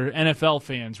regardless, and they're NFL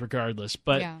fans regardless.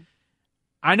 But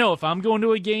I know if I'm going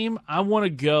to a game, I want to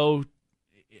go,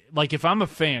 like if I'm a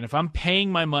fan, if I'm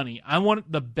paying my money, I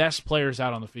want the best players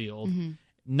out on the field,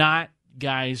 not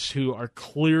guys who are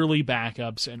clearly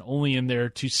backups and only in there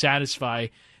to satisfy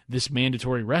this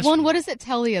mandatory rest. Well, and what does it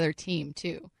tell the other team,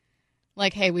 too?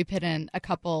 Like, hey, we put in a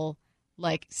couple,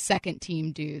 like,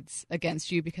 second-team dudes against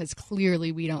you because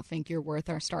clearly we don't think you're worth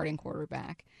our starting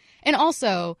quarterback. And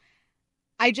also,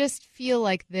 I just feel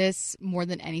like this, more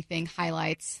than anything,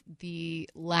 highlights the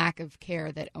lack of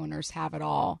care that owners have at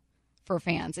all for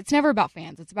fans. It's never about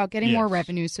fans. It's about getting more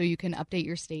revenue so you can update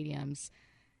your stadiums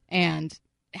and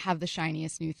have the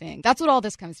shiniest new thing. That's what all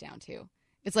this comes down to.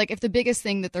 It's like if the biggest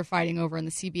thing that they're fighting over in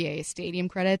the CBA is stadium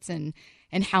credits and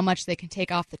how much they can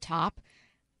take off the top,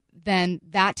 then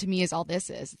that to me is all this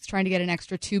is. It's trying to get an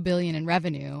extra $2 billion in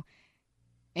revenue,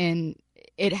 and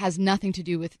it has nothing to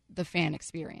do with the fan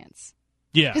experience.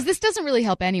 Yeah. Because this doesn't really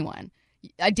help anyone.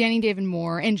 Danny David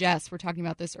Moore and Jess were talking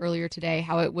about this earlier today,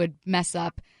 how it would mess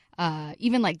up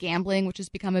even like gambling, which has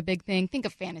become a big thing. Think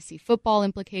of fantasy football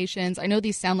implications. I know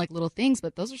these sound like little things,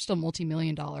 but those are still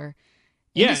multi-million-dollar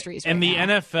industries right and the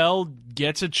now. NFL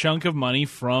gets a chunk of money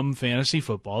from fantasy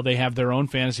football. They have their own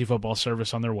fantasy football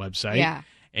service on their website. Yeah.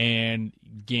 And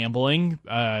gambling,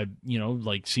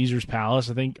 like Caesar's Palace,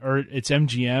 I think, or it's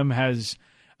MGM has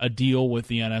a deal with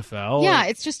the NFL. Yeah,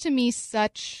 it's just to me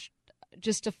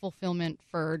just a fulfillment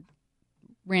for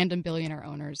random billionaire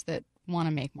owners that want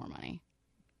to make more money.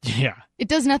 Yeah. It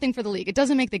does nothing for the league. It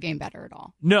doesn't make the game better at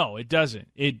all. No, it doesn't.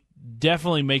 It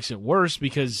definitely makes it worse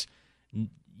because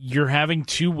you're having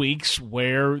 2 weeks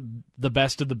where the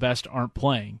best of the best aren't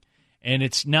playing. And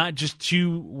it's not just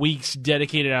 2 weeks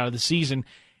dedicated out of the season.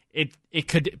 It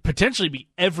could potentially be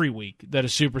every week that a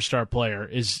superstar player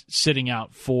is sitting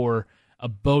out for a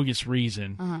bogus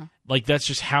reason. Uh-huh. Like, that's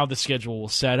just how the schedule will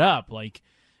set up. Like,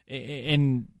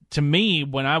 and to me,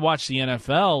 when I watch the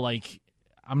NFL, like,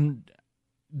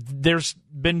 there's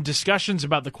been discussions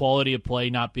about the quality of play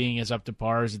not being as up to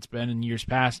par as it's been in years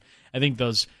past. I think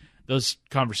those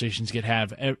conversations get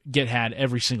had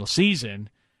every single season.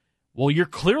 Well, you're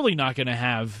clearly not going to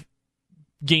have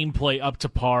gameplay up to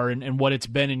par and what it's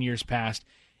been in years past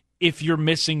if you're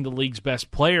missing the league's best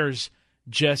players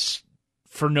just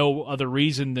for no other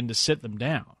reason than to sit them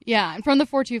down. Yeah, and from the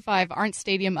 425, aren't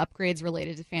stadium upgrades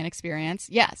related to fan experience?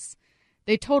 Yes,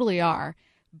 they totally are.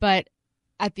 But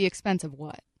at the expense of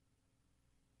what?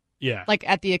 Yeah. Like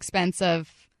at the expense of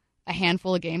a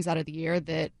handful of games out of the year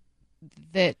that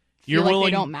You're feel like willing,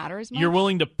 they don't matter as much? You're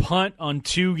willing to punt on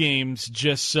 2 games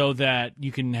just so that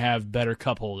you can have better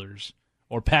cup holders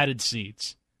or padded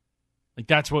seats. Like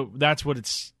that's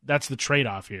the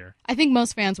trade-off here. I think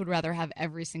most fans would rather have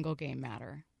every single game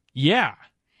matter. Yeah.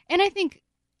 And I think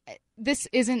this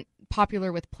isn't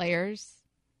popular with players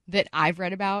that I've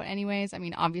read about anyways. I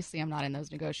mean, obviously I'm not in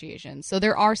those negotiations. So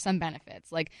there are some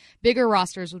benefits. Like bigger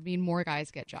rosters would mean more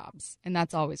guys get jobs, and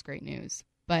that's always great news.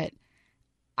 But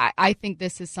I think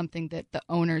this is something that the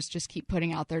owners just keep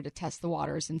putting out there to test the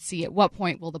waters and see at what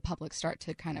point will the public start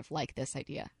to kind of like this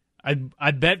idea. I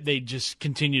bet they just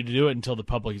continue to do it until the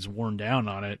public is worn down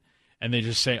on it, and they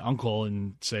just say uncle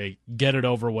and say, get it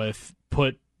over with,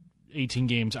 put 18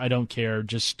 games, I don't care,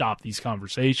 just stop these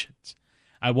conversations.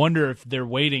 I wonder if they're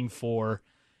waiting for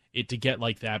it to get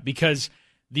like that, because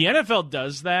the NFL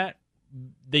does that.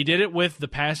 They did it with the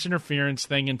pass interference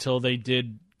thing until they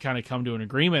did kind of come to an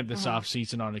agreement this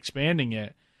offseason on expanding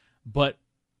it. But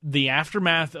the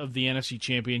aftermath of the NFC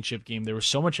Championship game, there was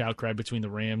so much outcry between the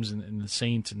Rams and the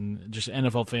Saints and just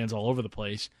NFL fans all over the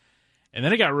place. And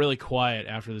then it got really quiet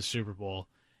after the Super Bowl.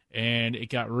 And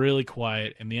it got really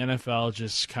quiet, and the NFL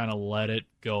just kind of let it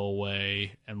go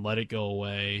away and let it go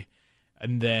away.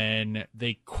 And then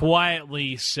they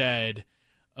quietly said,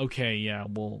 okay, yeah,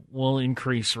 we'll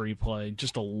increase replay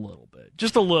just a little bit.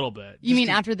 Just a little bit. You mean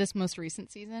after this most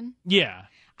recent season? Yeah.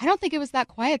 I don't think it was that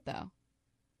quiet, though.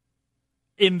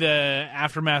 In the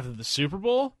aftermath of the Super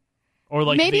Bowl? Or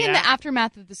like maybe in the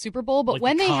aftermath of the Super Bowl, but like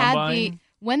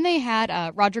when they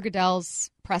had Roger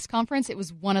Goodell's press conference, it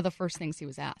was one of the first things he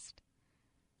was asked.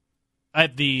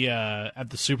 At the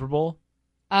Super Bowl?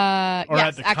 Or yes,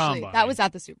 at the actually, Combine? that was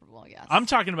at the Super Bowl, yes. I'm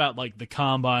talking about like the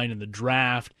Combine and the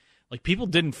draft. Like, people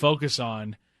didn't focus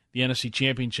on the NFC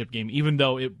Championship game, even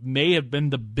though it may have been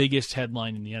the biggest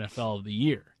headline in the NFL of the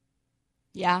year.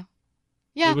 Yeah.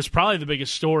 Yeah. It was probably the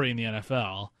biggest story in the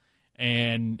NFL,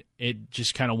 and it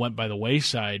just kind of went by the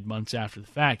wayside months after the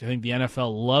fact. I think the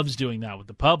NFL loves doing that with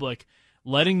the public,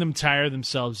 letting them tire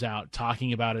themselves out,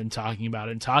 talking about it and talking about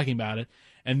it and talking about it,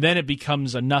 and then it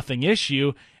becomes a nothing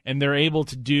issue, and they're able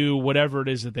to do whatever it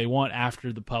is that they want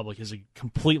after the public has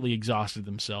completely exhausted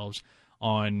themselves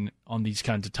on these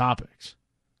kinds of topics.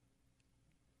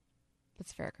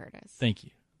 That's fair, Curtis. Thank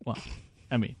you. Well,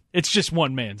 I mean, it's just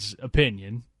one man's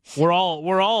opinion. We're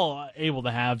all able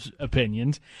to have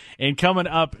opinions. And coming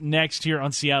up next here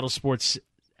on Seattle Sports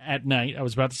at Night, I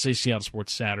was about to say Seattle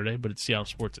Sports Saturday, but it's Seattle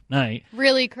Sports at Night.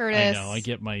 Really, Curtis? I know. I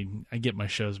get my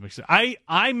shows mixed up.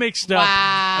 I mixed up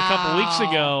a couple weeks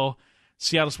ago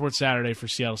Seattle Sports Saturday for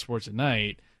Seattle Sports at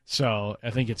Night. So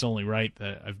I think it's only right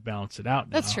that I've balanced it out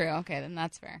now. That's true. Okay, then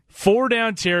that's fair. 4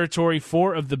 down territory,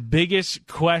 4 of the biggest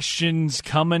questions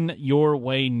coming your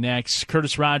way next.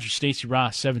 Curtis Rogers, Stacy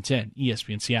Rost, 710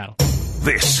 ESPN Seattle.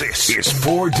 This is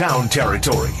 4 down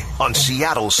territory on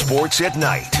Seattle Sports at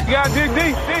Night. You gotta dig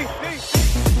deep.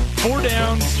 4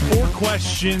 downs, 4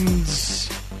 questions,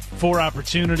 4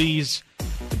 opportunities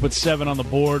to put 7 on the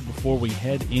board before we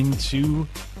head into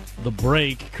the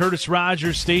break. Curtis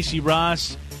Rogers, Stacy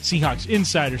Rost, Seahawks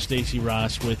insider Stacy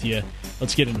Rost with you.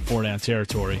 Let's get into 4 Down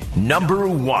territory. Number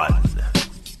 1.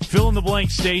 Fill in the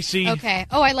blank, Stacy. Okay.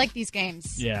 Oh, I like these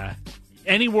games. Yeah.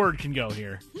 Any word can go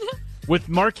here. With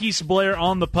Marquise Blair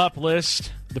on the PUP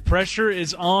list, the pressure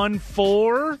is on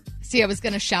for... See, I was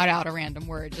going to shout out a random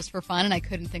word just for fun, and I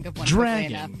couldn't think of one quickly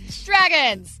enough.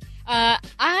 Dragons!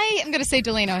 I am going to say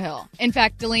Delano Hill. In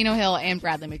fact, Delano Hill and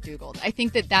Bradley McDougald. I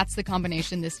think that that's the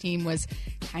combination this team was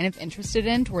kind of interested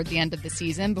in toward the end of the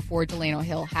season before Delano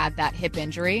Hill had that hip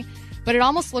injury. But it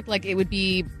almost looked like it would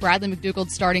be Bradley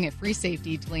McDougald starting at free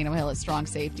safety, Delano Hill at strong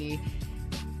safety.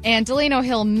 And Delano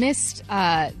Hill missed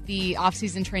the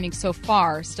offseason training so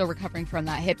far, still recovering from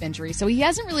that hip injury. So he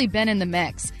hasn't really been in the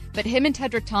mix. But him and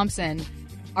Tedrick Thompson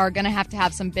are going to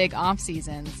have some big off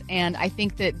seasons. And I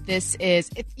think that this is,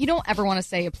 you don't ever want to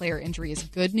say a player injury is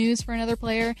good news for another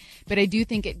player, but I do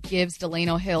think it gives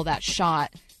Delano Hill that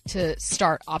shot to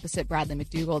start opposite Bradley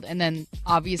McDougald. And then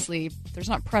obviously there's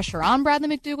not pressure on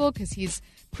Bradley McDougald because he's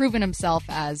proven himself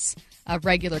as a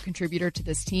regular contributor to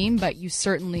this team, but you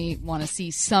certainly want to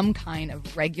see some kind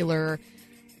of regular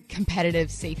competitive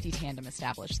safety tandem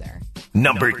established there.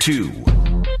 Number 2.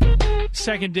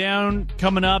 Second down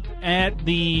coming up at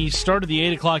the start of the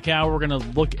 8 o'clock hour. We're going to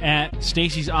look at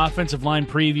Stacy's offensive line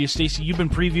preview. Stacy, you've been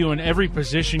previewing every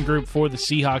position group for the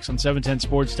Seahawks on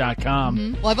 710sports.com.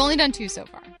 Mm-hmm. Well, I've only done 2 so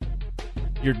far.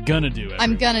 You're going to do everyone.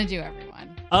 I'm going to do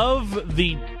everyone. Of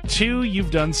the 2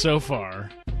 you've done so far,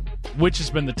 which has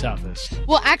been the toughest?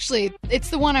 Well, actually, it's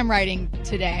the one I'm writing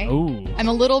today. Ooh. I'm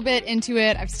a little bit into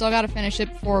it. I've still got to finish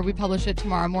it before we publish it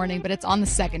tomorrow morning, but it's on the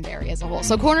secondary as a whole.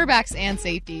 So cornerbacks and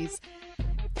safeties.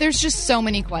 There's just so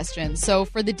many questions. So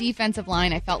for the defensive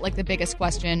line, I felt like the biggest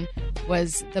question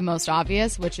was the most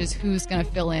obvious, which is who's going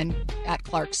to fill in at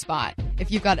Clark's spot.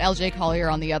 If you've got LJ Collier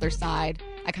on the other side,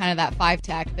 at kind of that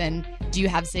 5-tech, then do you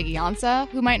have Ziggy Ansah,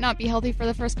 who might not be healthy for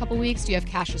the first couple weeks? Do you have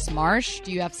Cassius Marsh?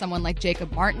 Do you have someone like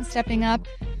Jacob Martin stepping up?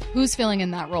 Who's filling in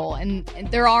that role? And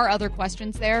there are other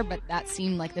questions there, but that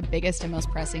seemed like the biggest and most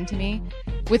pressing to me.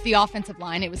 With the offensive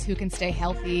line, it was who can stay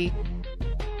healthy.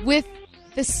 With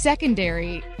the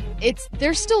secondary,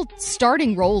 there's still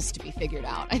starting roles to be figured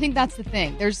out. I think that's the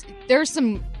thing. There's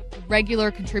some regular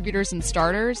contributors and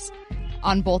starters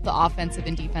on both the offensive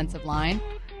and defensive line.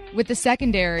 With the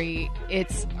secondary,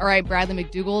 it's, all right, Bradley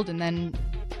McDougald, and then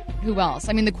who else?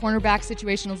 I mean, the cornerback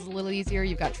situation is a little easier.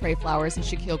 You've got Trey Flowers and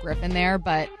Shaquille Griffin there,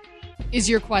 but is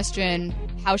your question,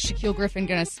 how's Shaquille Griffin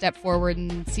going to step forward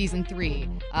in Season 3?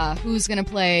 Who's going to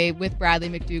play with Bradley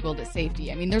McDougald at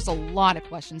safety? I mean, there's a lot of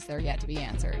questions there yet to be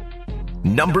answered.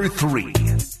 Number 3.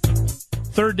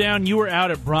 Third down, you were out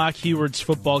at Brock Heward's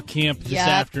football camp this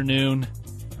afternoon.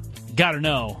 Got to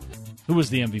know, who was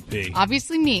the MVP?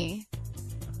 Obviously me.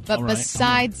 But all right,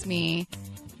 besides me,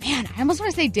 man, I almost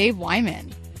want to say Dave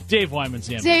Wyman. Dave Wyman's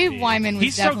the MVP. Dave Wyman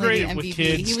was definitely the MVP. With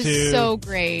kids he was too. So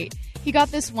great. He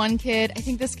got this one kid. I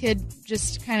think this kid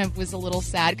just kind of was a little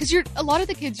sad because a lot of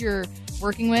the kids you're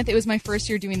working with. It was my first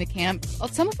year doing the camp.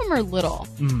 Some of them are little,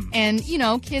 and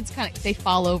kids they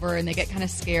fall over and they get kind of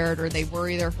scared, or they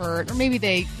worry they're hurt, or maybe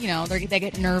they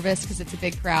get nervous because it's a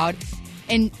big crowd.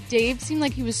 And Dave seemed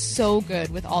like he was so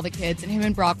good with all the kids, and him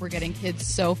and Brock were getting kids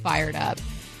so fired up.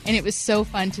 And it was so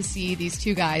fun to see these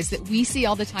two guys that we see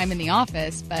all the time in the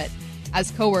office, but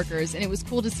as coworkers, and it was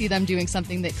cool to see them doing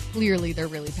something that clearly they're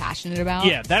really passionate about.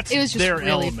 Yeah, it was just their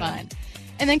really element. Fun.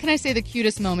 And then can I say the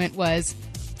cutest moment was,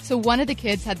 so one of the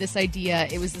kids had this idea,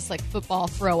 it was this like football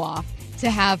throw-off,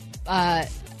 to have a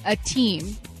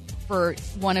team for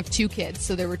one of 2 kids.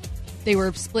 So they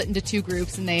were split into 2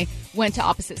 groups, and they went to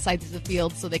opposite sides of the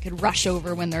field so they could rush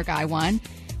over when their guy won.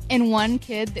 And one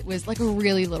kid that was like a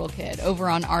really little kid over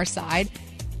on our side,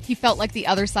 he felt like the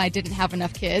other side didn't have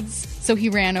enough kids, so he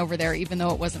ran over there even though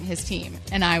it wasn't his team.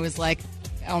 And I was like,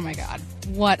 oh my God,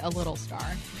 what a little star.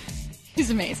 He's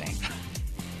amazing.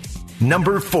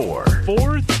 Number 4.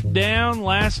 Fourth down,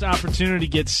 last opportunity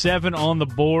to get 7 on the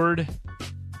board.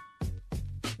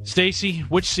 Stacy,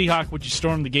 which Seahawk would you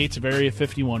storm the gates of Area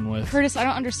 51 with? Curtis, I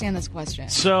don't understand this question.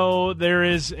 So there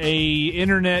is a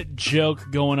internet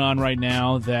joke going on right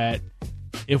now that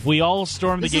if we all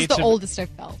storm the gates... This is the oldest I've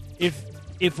felt.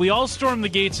 If we all storm the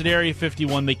gates at Area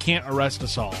 51, they can't arrest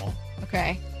us all.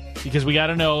 Okay. Because we got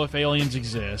to know if aliens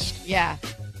exist. Yeah.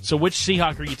 So which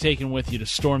Seahawk are you taking with you to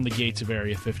storm the gates of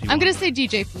Area 51? I'm going to say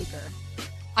DJ Fluker.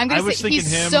 I'm going to say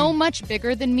he's so much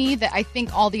bigger than me that I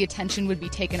think all the attention would be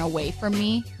taken away from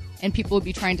me, and people would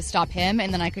be trying to stop him,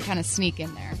 and then I could kind of sneak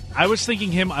in there. I was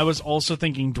thinking him. I was also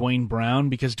thinking Dwayne Brown,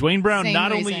 because Dwayne Brown,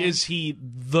 only is he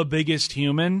the biggest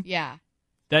human, yeah,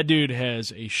 that dude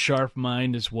has a sharp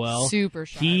mind as well. Super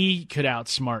sharp. He could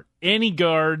outsmart any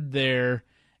guard there,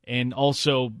 and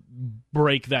also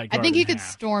break that guard I think in he could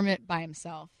half. storm it by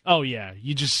himself. Oh, yeah.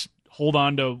 You just hold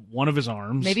on to one of his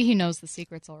arms. Maybe he knows the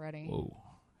secrets already. Whoa,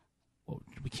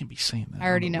 we can't be saying that. I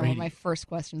already on the know what radio. my first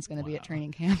question is going to be at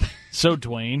training camp. So,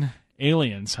 Dwayne,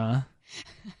 aliens, huh?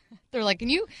 They're like, can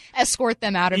you escort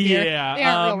them out of here? Yeah, They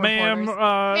aren't real ma'am, reporters.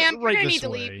 Ma'am, right you're going to this need to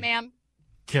way. leave, ma'am.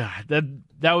 God,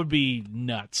 that would be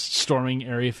nuts, storming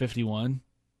Area 51.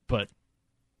 But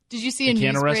Did you see a They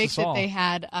can't news arrest break us that all. they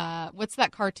had, what's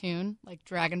that cartoon? Like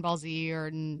Dragon Ball Z or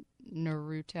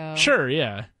Naruto? sure,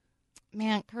 yeah.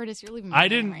 Man, Curtis, you're leaving me I hanging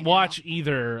didn't right watch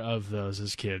either of those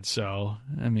as kids, so,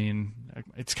 I mean,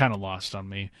 it's kind of lost on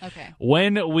me. now. Okay.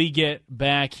 When we get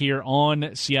back here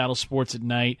on Seattle Sports at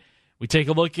Night, we take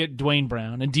a look at Dwayne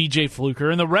Brown and DJ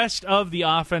Fluker and the rest of the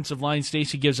offensive line.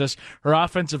 Stacy gives us her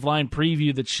offensive line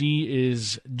preview that she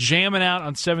is jamming out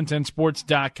on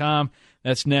 710sports.com.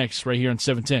 That's next, right here on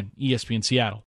 710 ESPN Seattle.